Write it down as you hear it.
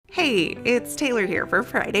Hey, it's Taylor here for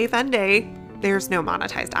Friday Fun Day. There's no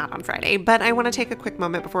monetized ad on Friday, but I want to take a quick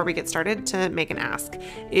moment before we get started to make an ask.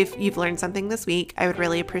 If you've learned something this week, I would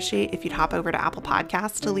really appreciate if you'd hop over to Apple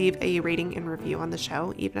Podcasts to leave a rating and review on the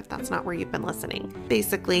show, even if that's not where you've been listening.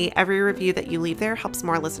 Basically, every review that you leave there helps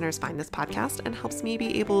more listeners find this podcast and helps me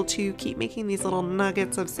be able to keep making these little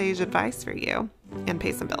nuggets of sage advice for you and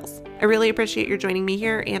pay some bills. I really appreciate your joining me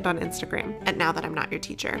here and on Instagram at Now That I'm Not Your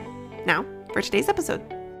Teacher. Now, for today's episode.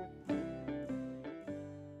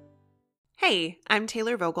 Hey, I'm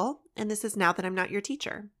Taylor Vogel, and this is Now That I'm Not Your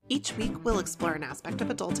Teacher. Each week, we'll explore an aspect of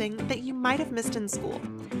adulting that you might have missed in school.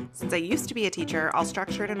 Since I used to be a teacher, I'll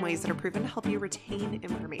structure it in ways that are proven to help you retain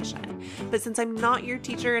information. But since I'm not your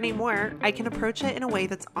teacher anymore, I can approach it in a way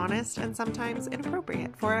that's honest and sometimes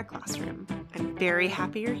inappropriate for a classroom. I'm very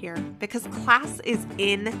happy you're here because class is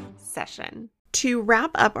in session. To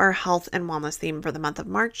wrap up our health and wellness theme for the month of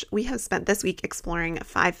March, we have spent this week exploring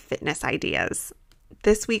 5 fitness ideas.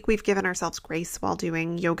 This week, we've given ourselves grace while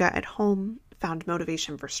doing yoga at home, found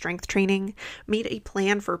motivation for strength training, made a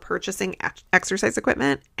plan for purchasing exercise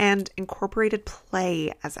equipment, and incorporated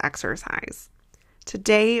play as exercise.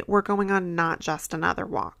 Today, we're going on not just another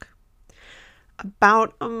walk.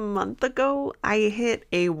 About a month ago, I hit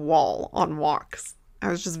a wall on walks. I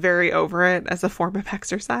was just very over it as a form of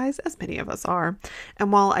exercise, as many of us are.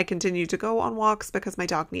 And while I continue to go on walks because my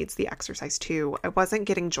dog needs the exercise too, I wasn't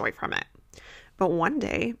getting joy from it. But one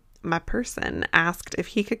day, my person asked if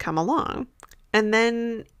he could come along. And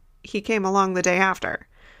then he came along the day after.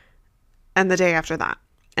 And the day after that.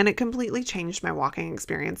 And it completely changed my walking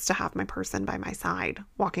experience to have my person by my side,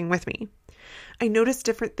 walking with me. I noticed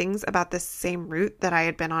different things about this same route that I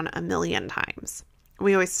had been on a million times.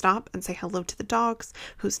 We always stop and say hello to the dogs,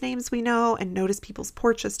 whose names we know, and notice people's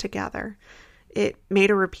porches together. It made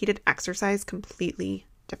a repeated exercise completely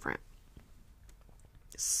different.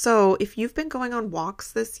 So if you've been going on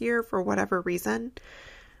walks this year for whatever reason,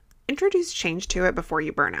 introduce change to it before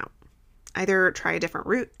you burn out. Either try a different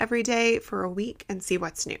route every day for a week and see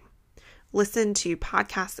what's new. Listen to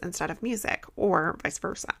podcasts instead of music, or vice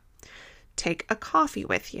versa. Take a coffee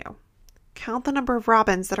with you. Count the number of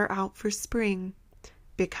robins that are out for spring.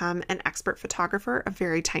 Become an expert photographer of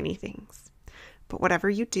very tiny things. But whatever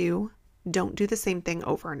you do, don't do the same thing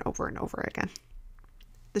over and over and over again.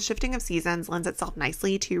 The shifting of seasons lends itself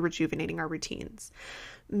nicely to rejuvenating our routines.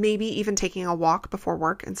 Maybe even taking a walk before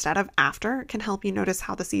work instead of after can help you notice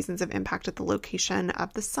how the seasons have impacted the location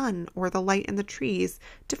of the sun or the light in the trees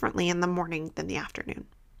differently in the morning than the afternoon.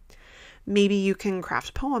 Maybe you can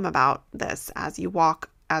craft a poem about this as you walk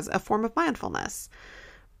as a form of mindfulness.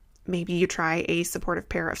 Maybe you try a supportive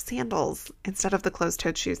pair of sandals instead of the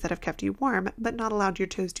closed-toed shoes that have kept you warm but not allowed your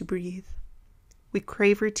toes to breathe. We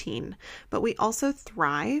crave routine, but we also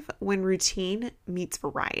thrive when routine meets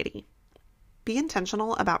variety. Be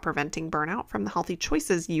intentional about preventing burnout from the healthy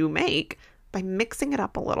choices you make by mixing it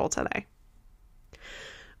up a little today.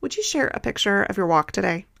 Would you share a picture of your walk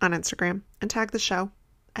today on Instagram and tag the show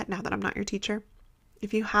at Now That I'm Not Your Teacher?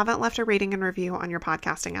 If you haven't left a rating and review on your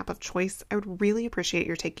podcasting app of choice, I would really appreciate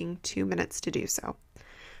your taking 2 minutes to do so.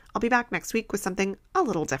 I'll be back next week with something a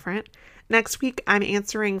little different. Next week, I'm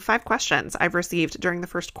answering 5 questions I've received during the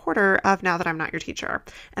first quarter of Now That I'm Not Your Teacher,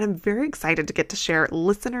 and I'm very excited to get to share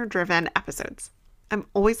listener-driven episodes. I'm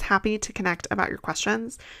always happy to connect about your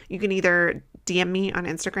questions. You can either DM me on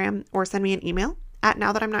Instagram or send me an email at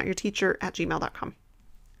nowthatimnotyourteacher@gmail.com.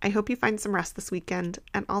 I hope you find some rest this weekend,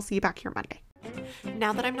 and I'll see you back here Monday.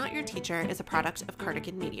 Now That I'm Not Your Teacher is a product of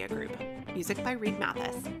Cardigan Media Group. Music by Reed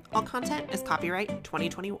Mathis. All content is copyright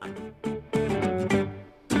 2021.